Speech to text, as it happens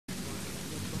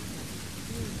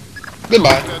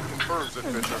Goodbye. That confirms it,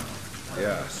 Fisher.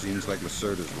 Yeah, seems like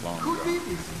Lacerda's long gone.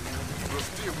 We'll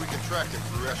see if we can track him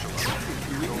through Echelon.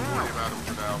 Don't worry about him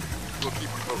for now. We'll keep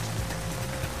you posted.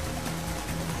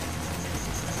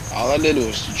 All I did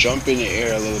was jump in the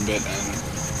air a little bit, and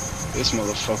this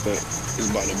motherfucker is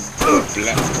about to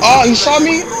black. Oh, you saw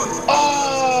me?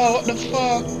 Oh, what the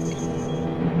fuck?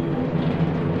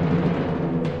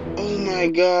 Oh my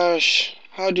gosh.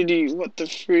 How did he? What the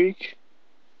freak?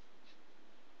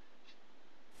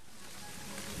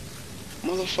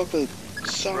 Motherfucker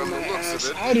saw my ass.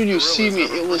 How did you see me?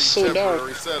 It was so dark.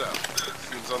 Setup.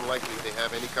 Seems unlikely they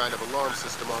have any kind of alarm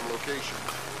system on location.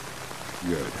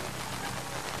 Good.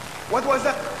 What was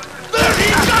that?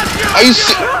 Are you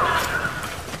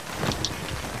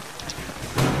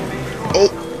Oh,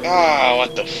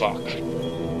 what the fuck?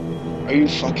 Are you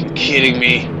fucking kidding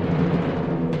me?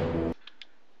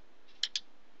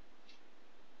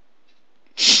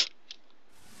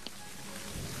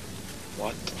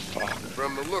 What the fuck?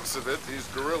 From the looks of it, these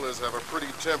gorillas have a pretty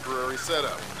temporary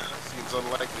setup. Seems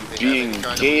unlikely they Being have any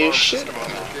kind gay of alarm as shit system or on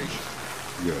not? location.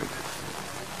 Good.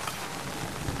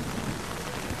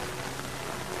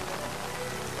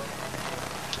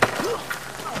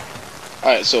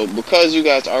 Alright, so because you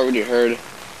guys already heard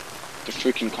the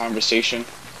freaking conversation,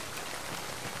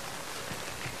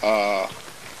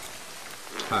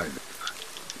 Hi.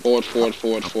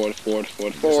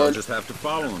 forward. I'll just have to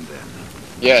follow him then.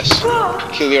 Yes,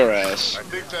 kill your ass, I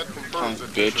think that punk confirms it,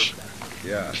 bitch. Fisher.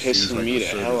 Yeah, seems Pissing like me the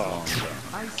Lacerda's hell long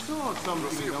off. gone. I saw We'll see something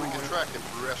if we down can there. track him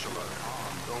through Echelon.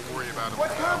 Don't worry about him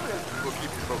What for now. happened? We'll keep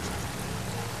you posted.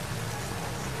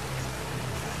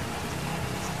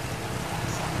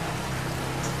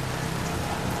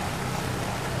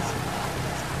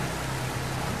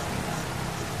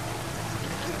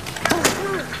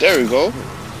 There we go.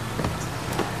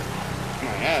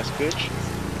 My ass, bitch.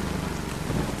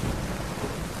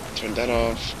 Turn that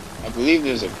off. I believe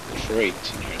there's a crate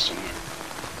in here somewhere.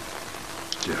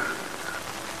 Yeah.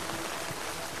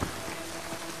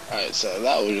 Alright, so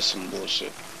that was just some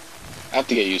bullshit. I have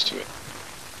to get used to it.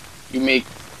 You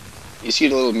see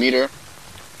the little meter?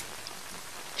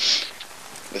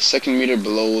 The second meter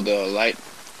below the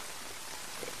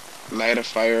lighter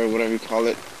fire, whatever you call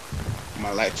it.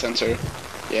 My light sensor.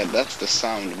 Yeah, that's the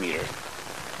sound meter.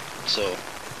 So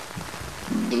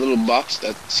the little box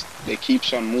that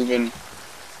keeps on moving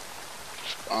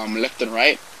left and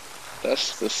right,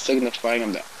 that's the signifying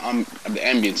of the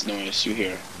ambience noise you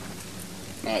hear.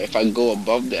 Now if I go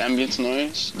above the ambience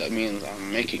noise, that means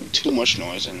I'm making too much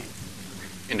noise and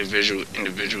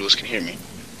individuals can hear me.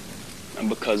 And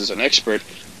because it's an expert,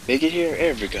 they can hear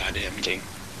every goddamn thing.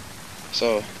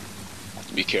 So I have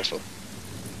to be careful.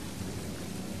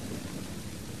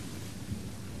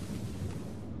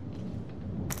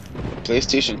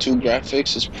 PlayStation 2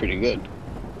 graphics is pretty good.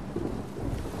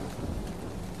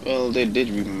 Well, they did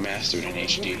remaster it in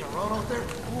HD.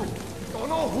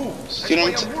 See what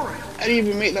I'm saying? I didn't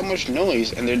even make that much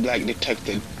noise, and they're like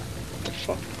detected. What the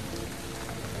fuck?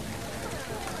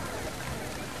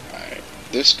 Alright,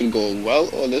 this could go well,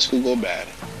 or this could go bad.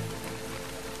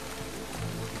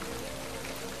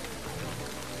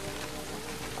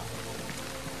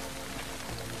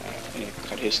 Alright, I'm gonna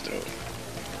cut his throat.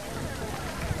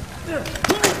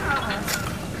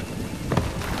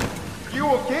 You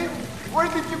okay? Where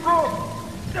did you go?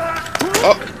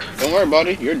 Oh, don't worry about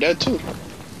it. You're dead too.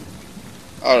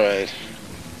 Alright.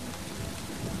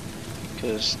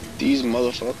 Because these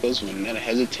motherfuckers would not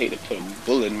hesitate to put a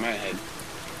bullet in my head.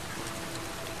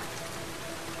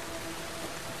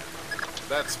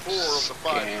 That's 4 of the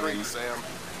 5 crates, Sam.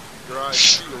 Your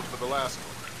eyes peeled for the last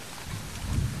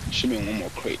one. Should be one more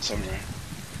crate somewhere.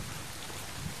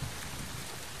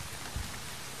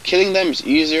 Killing them is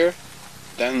easier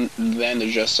than to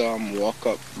just walk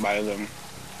up by them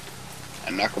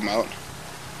and knock them out.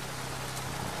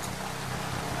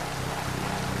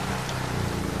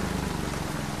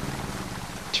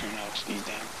 Turn off these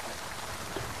damn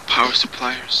power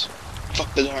suppliers.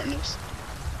 Fuck the darkness.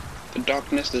 The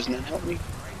darkness does not help me.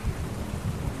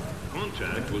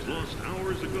 Contact was lost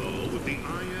hours ago with the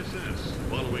ISS,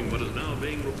 following what is now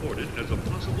being reported as a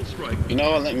possible strike. You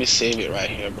know what? Let me save it right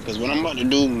here, because what I'm about to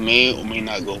do may or may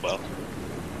not go well.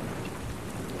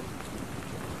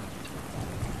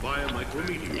 Via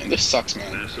micrometeorite. Man, this sucks,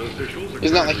 man. NASA officials are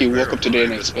It's not like you woke up today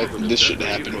and verifying expected that this shit to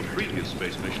debris happen. from a previous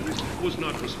space mission was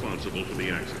not responsible for the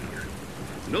accident.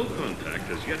 No contact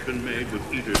has yet been made with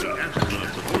either the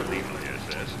astronauts aboard the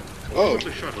ISS or with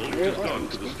the shuttle which is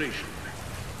docked to the station.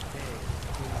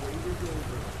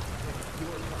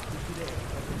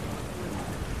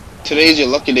 Today's your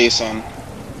lucky day, son.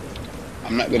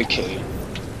 I'm not gonna kill you.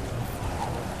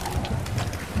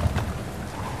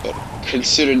 But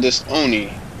consider this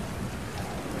only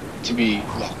to be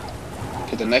luck.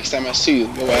 Because the next time I see you,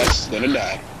 your ass is gonna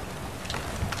die.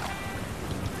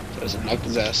 So let's knock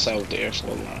his ass out with the air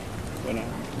flow line.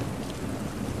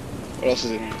 What else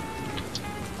is in here?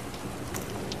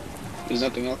 There's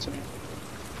nothing else in here?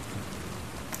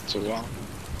 It's a wall.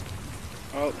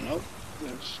 Oh, nope.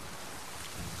 Yes.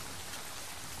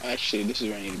 Actually, this is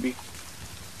where I need to be.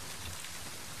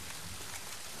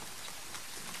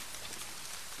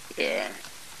 Yeah.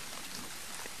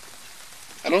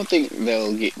 I don't think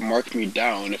they'll mark me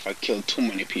down if I kill too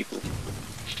many people.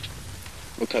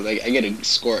 Because I get a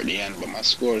score at the end, but my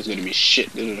score is going to be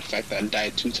shit due to the fact that I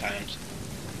died 2 times.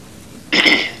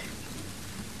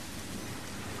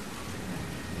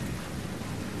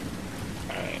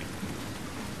 Alright.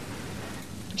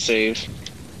 Save.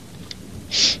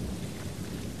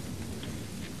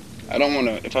 I don't want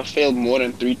to, if I failed more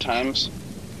than 3 times,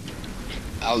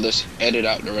 I'll just edit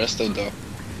out the rest of the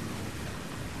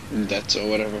deaths or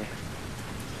whatever.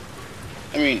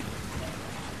 I mean,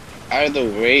 either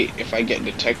way, if I get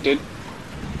detected,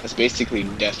 that's basically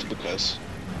death because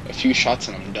a few shots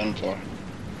and I'm done for.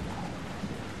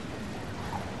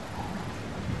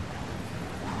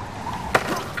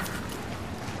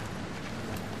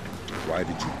 Why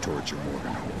did you torture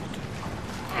Morgan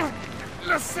Holt?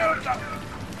 Lacerda!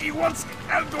 He wants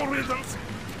algorithms!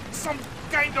 Some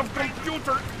kind of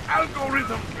computer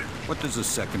algorithm! What does a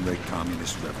second-rate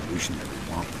communist revolutionary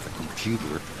want with a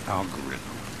computer algorithm?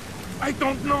 I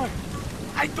don't know.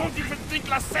 I don't even think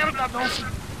Lacerda knows.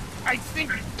 I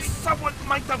think someone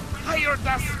might have hired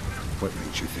us. What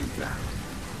makes you think that?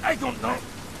 I don't know.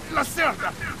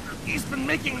 Lacerda, he's been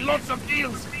making lots of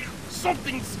deals.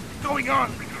 Something's going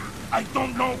on. I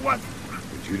don't know what.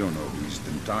 But you don't know who he's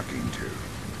been talking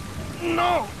to.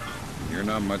 No! You're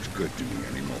not much good to me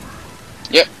anymore.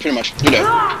 Yep, pretty much. Do that.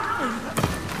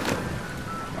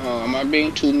 Oh, am I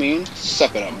being too mean?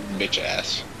 Suck it up, bitch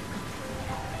ass.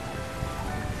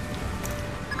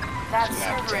 That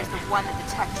server is the one that the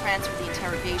tech transferred the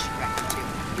interrogation record to.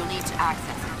 You'll need to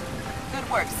access it. Good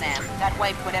work, Sam. That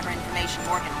wiped whatever information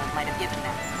Morgan might have given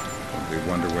them. They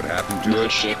wonder what happened to No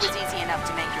it? shit. It was easy enough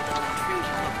to make your little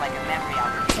intrusion look like a memory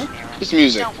algorithm error. This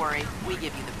music. Don't worry, we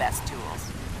give you the best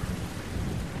tools.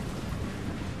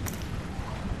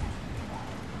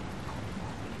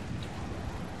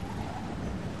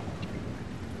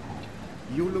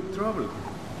 You look troubled.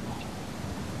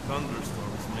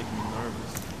 Thunderstorms make me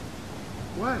nervous.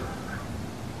 Why?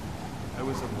 I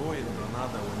was a boy in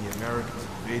Granada when the Americans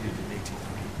invaded in 83.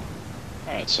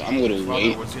 Alright, so I'm gonna My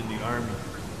wait father was in the army.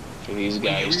 for these When he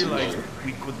guys to realized go.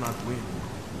 we could not win,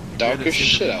 he Dark led as us into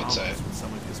shit the outside. mountains with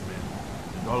some of his men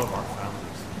and all of our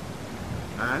families.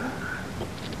 And?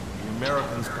 The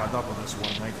Americans caught up with us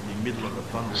one night in the middle of a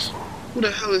thunderstorm. Who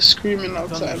the hell is screaming A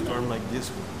outside, man? thunderstorm like this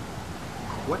one.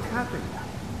 What happened?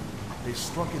 They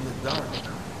struck in the dark.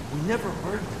 We never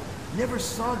heard them, never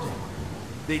saw them.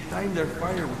 They timed their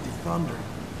fire with the thunder.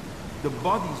 The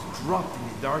bodies dropped in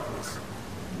the darkness.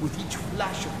 With each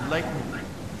flash of lightning,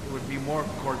 there would be more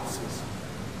corpses.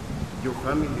 Your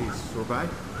family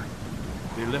survived?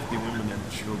 They left the women and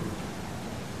the children.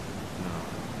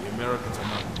 No, the Americans are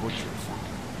not butchers.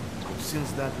 But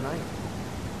since that night...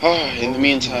 In the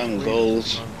meantime,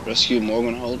 goals, rescue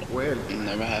Morgan Holt. Well,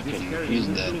 Never happened. this carries He's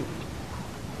me dead. too.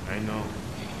 I know.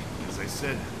 As I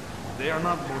said, they are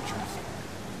not butchers.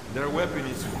 Their weapon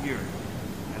is fear.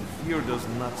 And fear does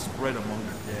not spread among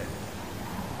the dead.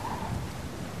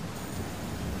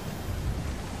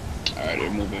 Alright,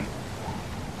 they're moving.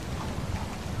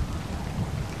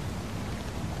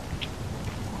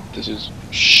 This is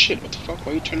shit. What the fuck?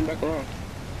 Why are you turning back around?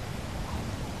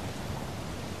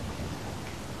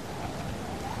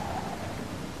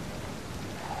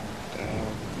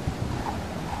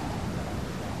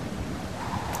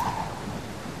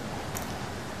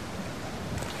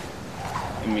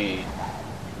 Let me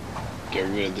get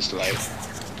rid of this light.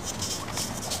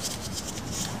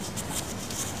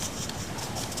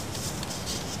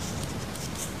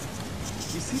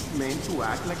 Is it meant to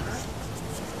act like that?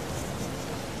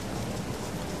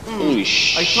 Holy I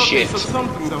thought I shit. saw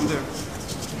something down there.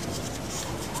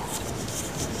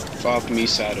 Fuck me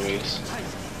sideways.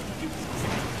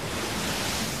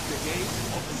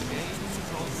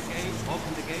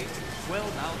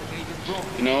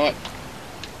 You know what?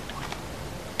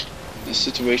 In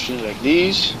situations like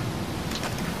these,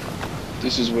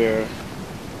 this is where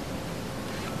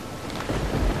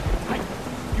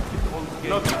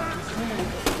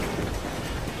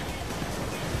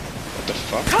what the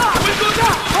fuck?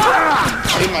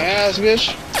 Hey, my ass,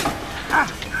 bitch!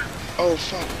 Oh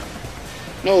fuck!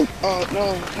 No! Oh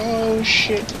no! Oh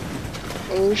shit!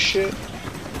 Oh shit.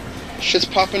 Shit's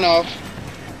popping off.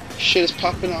 Shit is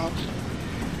popping off.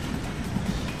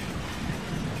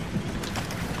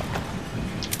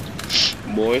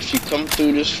 Boy, if you come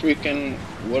through this freaking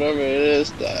whatever it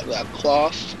is, that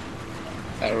cloth,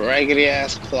 that raggedy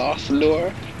ass cloth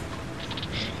door,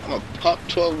 I'm gonna pop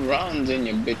 12 rounds in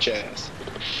your bitch ass.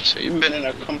 So you better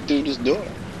not come through this door.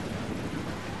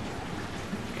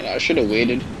 You know, I should have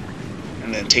waited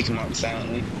and then take him out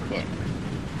silently, but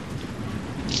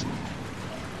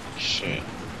shit.